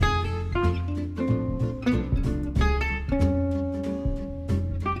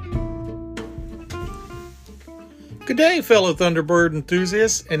Good day, fellow Thunderbird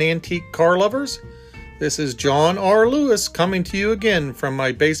enthusiasts and antique car lovers. This is John R. Lewis coming to you again from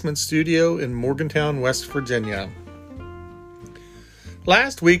my basement studio in Morgantown, West Virginia.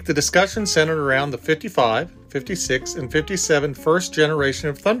 Last week, the discussion centered around the 55, 56, and 57 first generation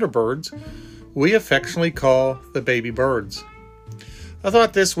of Thunderbirds we affectionately call the baby birds. I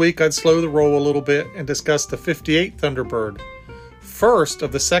thought this week I'd slow the roll a little bit and discuss the 58 Thunderbird, first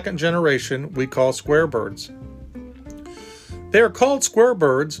of the second generation we call square birds. They are called square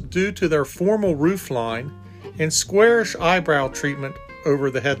birds due to their formal roofline and squarish eyebrow treatment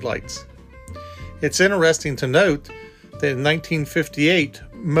over the headlights. It's interesting to note that in 1958,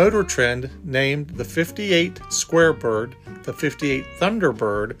 Motor Trend named the 58 Square Bird the 58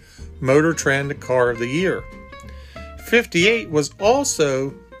 Thunderbird Motor Trend Car of the Year. 58 was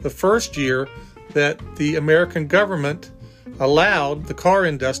also the first year that the American government allowed the car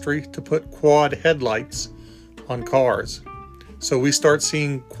industry to put quad headlights on cars. So we start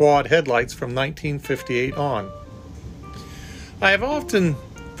seeing quad headlights from 1958 on. I have often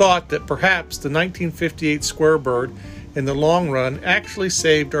thought that perhaps the 1958 Square Bird in the long run actually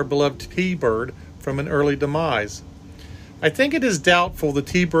saved our beloved T-Bird from an early demise. I think it is doubtful the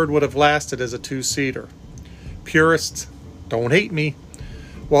T-Bird would have lasted as a two-seater. Purists, don't hate me.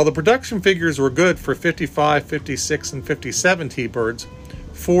 While the production figures were good for 55, 56, and 57 T-Birds,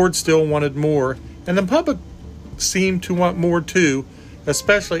 Ford still wanted more, and the public seemed to want more too,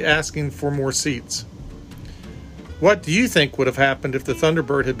 especially asking for more seats. What do you think would have happened if the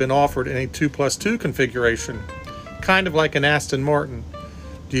Thunderbird had been offered in a 2+2 configuration, kind of like an Aston Martin?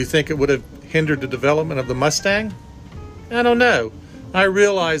 Do you think it would have hindered the development of the Mustang? I don't know. I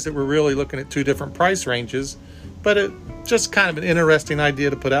realize that we're really looking at two different price ranges, but it's just kind of an interesting idea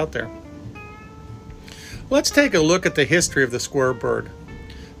to put out there. Let's take a look at the history of the Square Bird.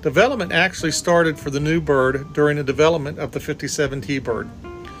 Development actually started for the new bird during the development of the 57 T-Bird.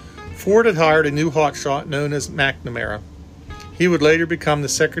 Ford had hired a new hotshot known as McNamara. He would later become the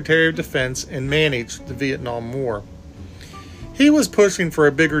Secretary of Defense and manage the Vietnam War. He was pushing for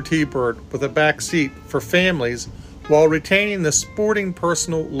a bigger T-Bird with a back seat for families while retaining the sporting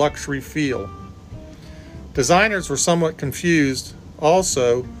personal luxury feel. Designers were somewhat confused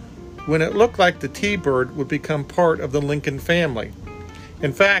also when it looked like the T-Bird would become part of the Lincoln family.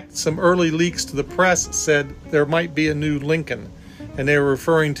 In fact, some early leaks to the press said there might be a new Lincoln, and they were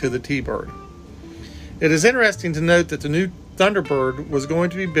referring to the T-Bird. It is interesting to note that the new Thunderbird was going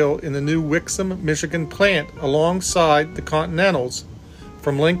to be built in the new Wixom, Michigan plant alongside the Continentals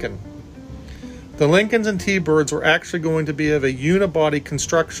from Lincoln. The Lincolns and T-Birds were actually going to be of a unibody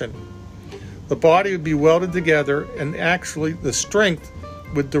construction. The body would be welded together, and actually the strength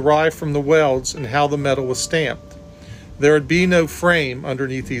would derive from the welds and how the metal was stamped. There would be no frame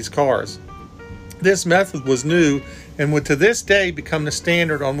underneath these cars. This method was new and would to this day become the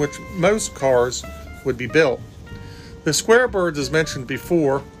standard on which most cars would be built. The Square Birds, as mentioned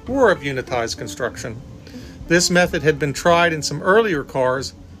before, were of unitized construction. This method had been tried in some earlier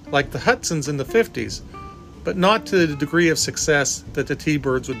cars, like the Hudsons in the 50s, but not to the degree of success that the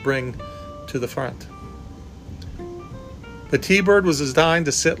T-Birds would bring to the front. The T-Bird was designed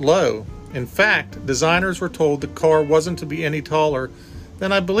to sit low. In fact, designers were told the car wasn't to be any taller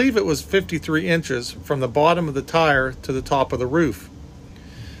than I believe it was 53 inches from the bottom of the tire to the top of the roof.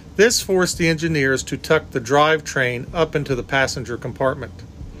 This forced the engineers to tuck the drivetrain up into the passenger compartment.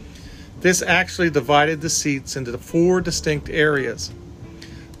 This actually divided the seats into 4 distinct areas.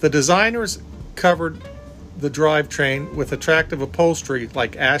 The designers covered the drivetrain with attractive upholstery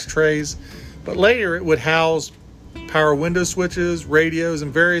like ashtrays, but later it would house power window switches, radios,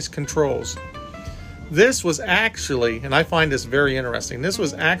 and various controls. This was actually, and I find this very interesting, this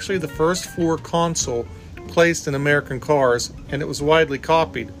was actually the first floor console placed in American cars, and it was widely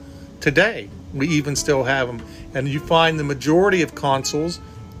copied. Today, we even still have them, and you find the majority of consoles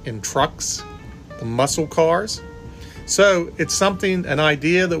in trucks, the muscle cars. So it's something, an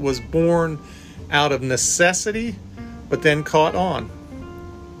idea that was born out of necessity, but then caught on.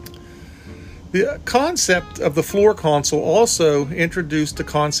 The concept of the floor console also introduced the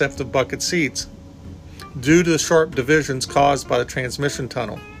concept of bucket seats due to the sharp divisions caused by the transmission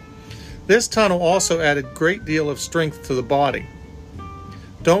tunnel. This tunnel also added a great deal of strength to the body.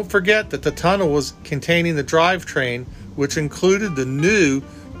 Don't forget that the tunnel was containing the drivetrain, which included the new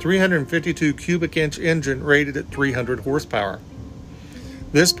 352 cubic inch engine rated at 300 horsepower.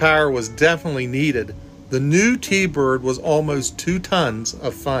 This power was definitely needed. The new T-Bird was almost 2 tons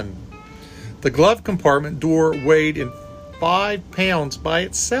of fun. The glove compartment door weighed in 5 pounds by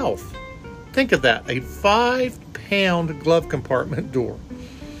itself. Think of that, a 5-pound glove compartment door.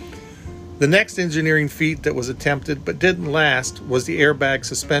 The next engineering feat that was attempted but didn't last was the airbag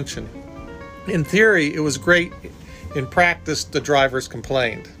suspension. In theory, it was great. In practice, the drivers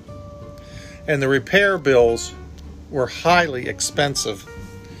complained. And the repair bills were highly expensive.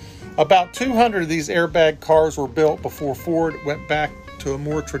 About 200 of these airbag cars were built before Ford went back to a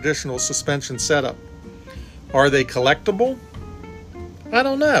more traditional suspension setup. Are they collectible? I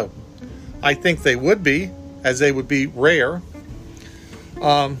don't know. I think they would be, as they would be rare.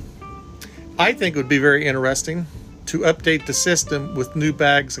 I think it would be very interesting to update the system with new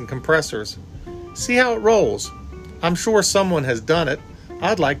bags and compressors. See how it rolls. I'm sure someone has done it.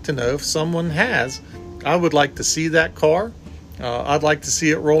 I'd like to know if someone has. I would like to see that car. I'd like to see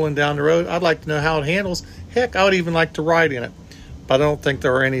it rolling down the road. I'd like to know how it handles. Heck, I would even like to ride in it. But I don't think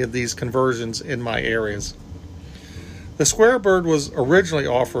there are any of these conversions in my areas. The Squarebird was originally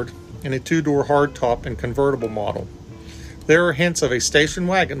offered in a two-door hardtop and convertible model. There are hints of a station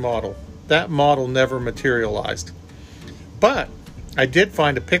wagon model. That model never materialized. But I did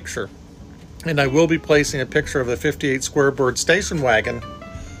find a picture, and I will be placing a picture of the 58 Squarebird station wagon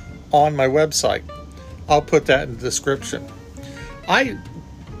on my website. I'll put that in the description. I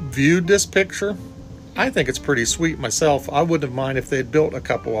viewed this picture. I think it's pretty sweet myself. I wouldn't mind if they had built a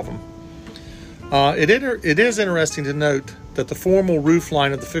couple of them. It is interesting to note that the formal roof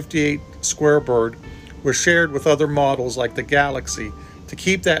line of the 58 Squarebird was shared with other models like the Galaxy to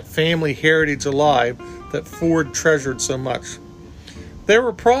keep that family heritage alive that Ford treasured so much. There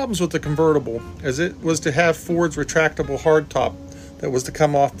were problems with the convertible, as it was to have Ford's retractable hardtop that was to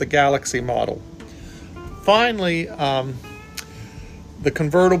come off the Galaxy model. Finally, the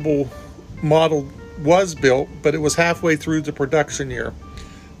convertible model was built, but it was halfway through the production year.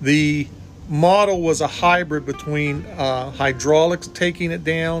 The model was a hybrid between hydraulics taking it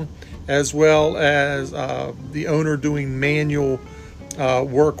down as well as the owner doing manual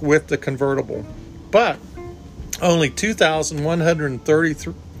work with the convertible. But only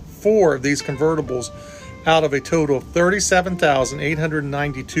 2,134 of these convertibles out of a total of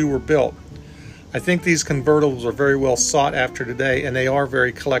 37,892 were built. I think these convertibles are very well sought after today, and they are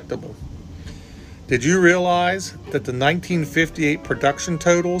very collectible. Did you realize that the 1958 production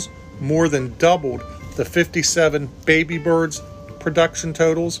totals more than doubled the 57 Baby Birds production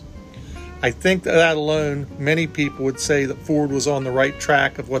totals? I think that alone, many people would say that Ford was on the right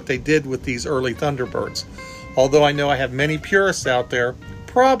track of what they did with these early Thunderbirds. Although I know I have many purists out there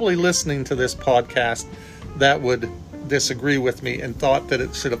probably listening to this podcast that would disagree with me and thought that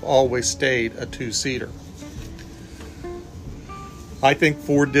it should have always stayed a two-seater. I think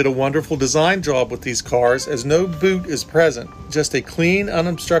Ford did a wonderful design job with these cars, as no boot is present, just a clean,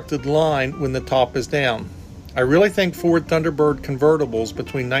 unobstructed line when the top is down. I really think Ford Thunderbird convertibles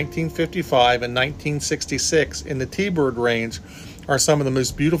between 1955 and 1966 in the T-Bird range are some of the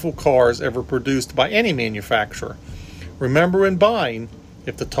most beautiful cars ever produced by any manufacturer. Remember, when buying,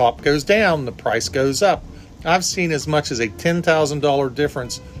 if the top goes down, the price goes up. I've seen as much as a $10,000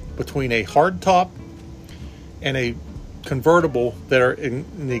 difference between a hardtop and a convertible that are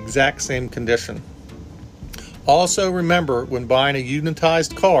in the exact same condition. Also remember, when buying a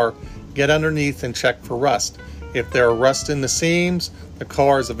unitized car, get underneath and check for rust. If there are rust in the seams, the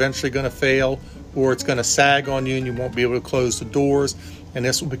car is eventually going to fail, or it's going to sag on you and you won't be able to close the doors, and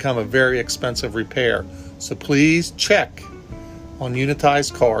this will become a very expensive repair. So please check on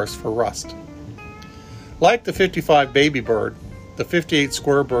unitized cars for rust. Like the 55 Baby Bird, the 58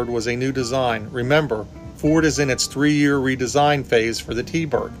 Squarebird was a new design. Remember, Ford is in its 3-year redesign phase for the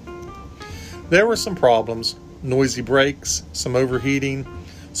T-Bird. There were some problems: noisy brakes, some overheating,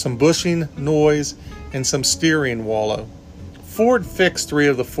 some bushing noise, and some steering wallow. Ford fixed 3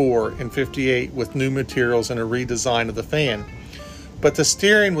 of the 4 in 58 with new materials and a redesign of the fan. But the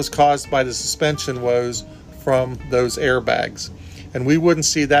steering was caused by the suspension woes from those airbags, and we wouldn't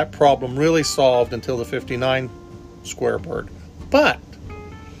see that problem really solved until the 59 Squarebird. But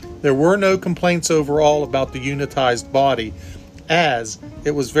there were no complaints overall about the unitized body, as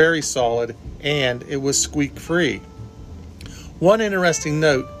it was very solid and it was squeak-free. One interesting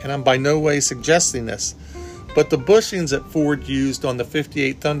note, and I'm by no way suggesting this, but the bushings that Ford used on the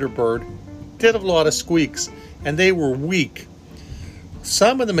 58 Thunderbird did a lot of squeaks, and they were weak.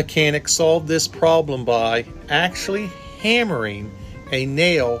 Some of the mechanics solved this problem by actually hammering a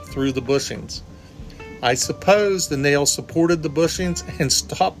nail through the bushings. I suppose the nail supported the bushings and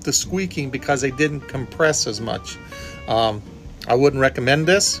stopped the squeaking because they didn't compress as much. I wouldn't recommend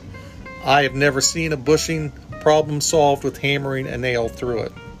this. I have never seen a bushing problem solved with hammering a nail through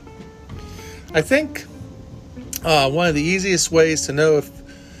it. I think one of the easiest ways to know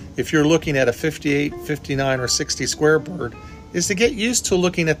if you're looking at a 58, 59, or 60 Squarebird is to get used to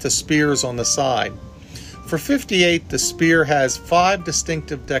looking at the spears on the side. For 58, the spear has 5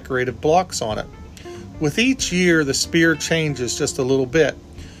 distinctive decorative blocks on it. With each year, the spear changes just a little bit.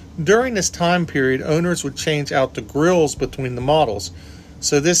 During this time period, owners would change out the grills between the models,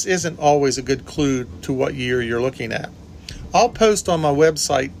 so this isn't always a good clue to what year you're looking at. I'll post on my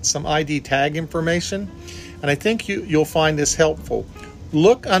website some ID tag information, and I think you'll find this helpful.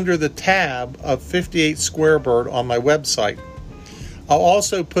 Look under the tab of 58 Squarebird on my website. I'll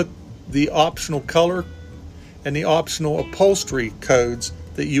also put the optional color and the optional upholstery codes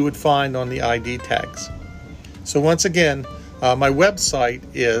that you would find on the ID tags. So once again, my website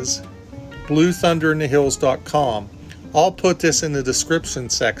is bluethunderinthehills.com. I'll put this in the description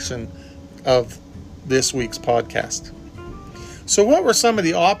section of this week's podcast. So what were some of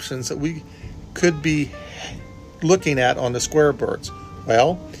the options that we could be looking at on the Squarebirds?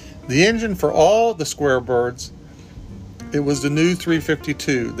 Well, the engine for all the Squarebirds, it was the new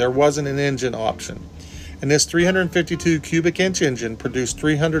 352. There wasn't an engine option. And this 352 cubic inch engine produced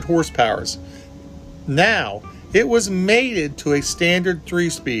 300 horsepower. Now, it was mated to a standard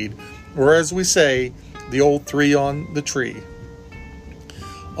 3-speed, or as we say, the old 3 on the tree.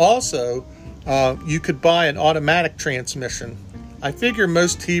 Also, you could buy an automatic transmission. I figure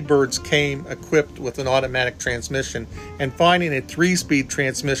most T-Birds came equipped with an automatic transmission, and finding a 3-speed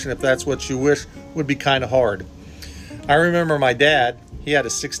transmission, if that's what you wish, would be kind of hard. I remember my dad, he had a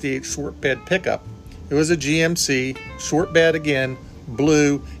 68 short bed pickup. It was a GMC, short bed again,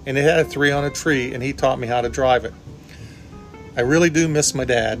 blue, and it had a 3 on a tree, and he taught me how to drive it. I really do miss my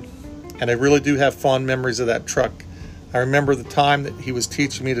dad, and I really do have fond memories of that truck. I remember the time that he was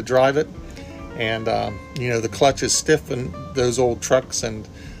teaching me to drive it, and the clutch is stiff in those old trucks, and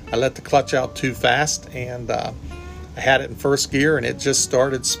I let the clutch out too fast, and I had it in first gear, and it just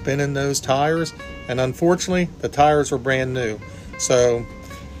started spinning those tires, and unfortunately, the tires were brand new. So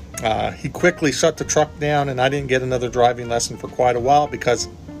he quickly shut the truck down, and I didn't get another driving lesson for quite a while because,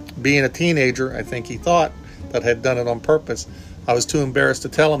 being a teenager, I think he thought that I had done it on purpose. I was too embarrassed to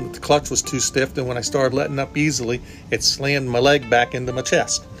tell him that the clutch was too stiff, and when I started letting up easily, it slammed my leg back into my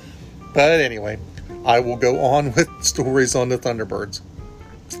chest. But anyway, I will go on with stories on the Thunderbirds.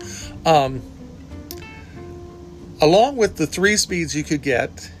 Along with the 3 speeds you could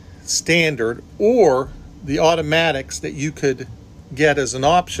get standard, or the automatics that you could get as an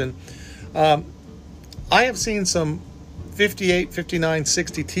option, I have seen some 58, 59,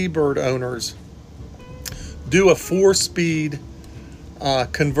 60 T-Bird owners do a 4-speed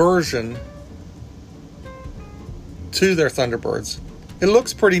conversion to their Thunderbirds. It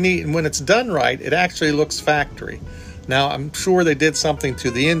looks pretty neat, and when it's done right, it actually looks factory. Now, I'm sure they did something to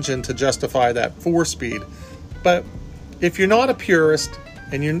the engine to justify that 4-speed, but if you're not a purist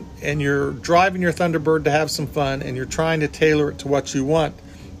and you're driving your Thunderbird to have some fun and you're trying to tailor it to what you want,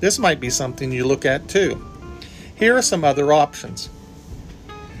 this might be something you look at too. Here are some other options.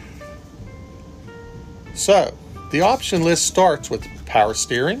 So, the option list starts with power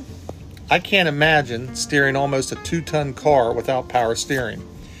steering. I can't imagine steering almost a 2-ton car without power steering.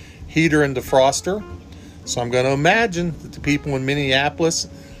 Heater and defroster. So I'm going to imagine that the people in Minneapolis,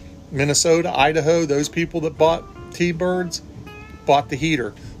 Minnesota, Idaho, those people that bought T-Birds, bought the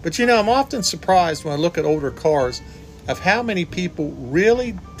heater. But I'm often surprised when I look at older cars of how many people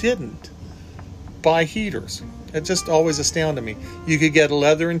really didn't buy heaters. It just always astounded me. You could get a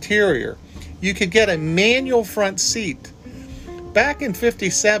leather interior. You could get a manual front seat. Back in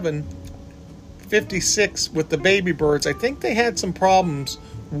 57, 56 with the Baby Birds, I think they had some problems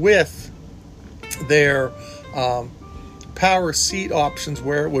with their power seat options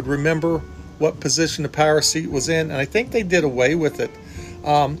where it would remember what position the power seat was in, and I think they did away with it.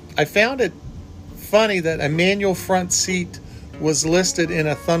 I found it funny that a manual front seat was listed in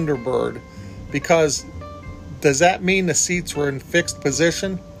a Thunderbird, because does that mean the seats were in fixed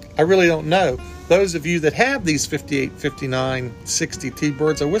position? I really don't know. Those of you that have these 58, 59, 60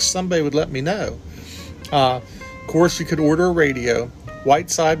 T-Birds, I wish somebody would let me know. Of course, you could order a radio, white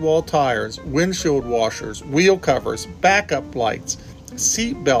sidewall tires, windshield washers, wheel covers, backup lights,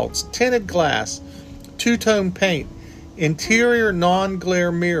 seat belts, tinted glass, 2-tone paint, interior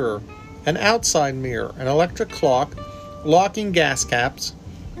non-glare mirror, an outside mirror, an electric clock, locking gas caps,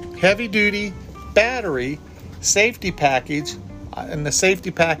 heavy-duty battery, safety package, and the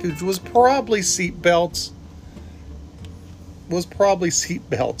safety package was probably seat belts,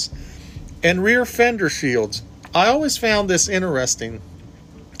 and rear fender shields. I always found this interesting,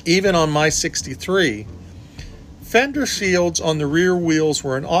 even on my 63. Fender shields on the rear wheels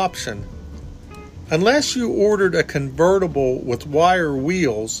were an option. Unless you ordered a convertible with wire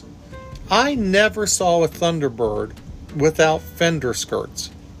wheels, I never saw a Thunderbird without fender skirts.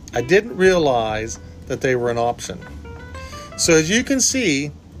 I didn't realize that they were an option. So as you can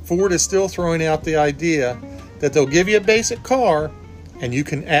see, Ford is still throwing out the idea that they'll give you a basic car and you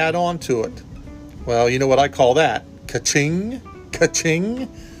can add on to it. Well, you know what I call that? Ka-ching, ka-ching.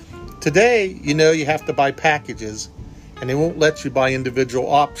 Today, you have to buy packages and they won't let you buy individual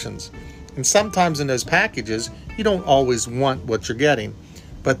options. And sometimes in those packages, you don't always want what you're getting,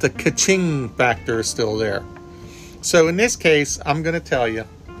 but the ka-ching factor is still there. So in this case, I'm going to tell you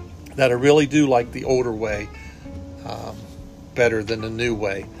that I really do like the older way better than the new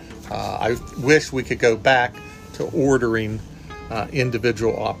way. I wish we could go back to ordering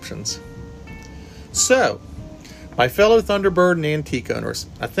individual options. So, my fellow Thunderbird and antique owners,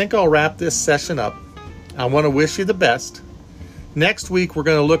 I think I'll wrap this session up. I want to wish you the best. Next week, we're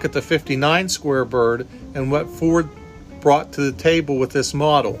going to look at the 59 square bird and what Ford brought to the table with this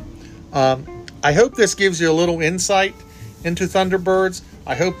model. I hope this gives you a little insight into Thunderbirds.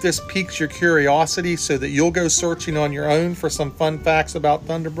 I hope this piques your curiosity so that you'll go searching on your own for some fun facts about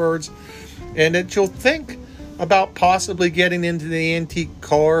Thunderbirds, and that you'll think about possibly getting into the antique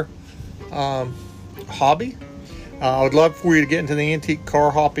car hobby. I would love for you to get into the antique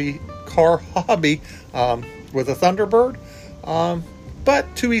car hobby with a Thunderbird,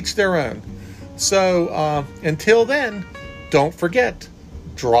 but to each their own. So until then, don't forget,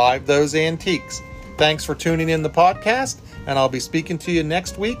 drive those antiques. Thanks for tuning in the podcast, and I'll be speaking to you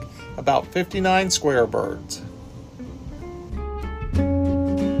next week about 59 square birds.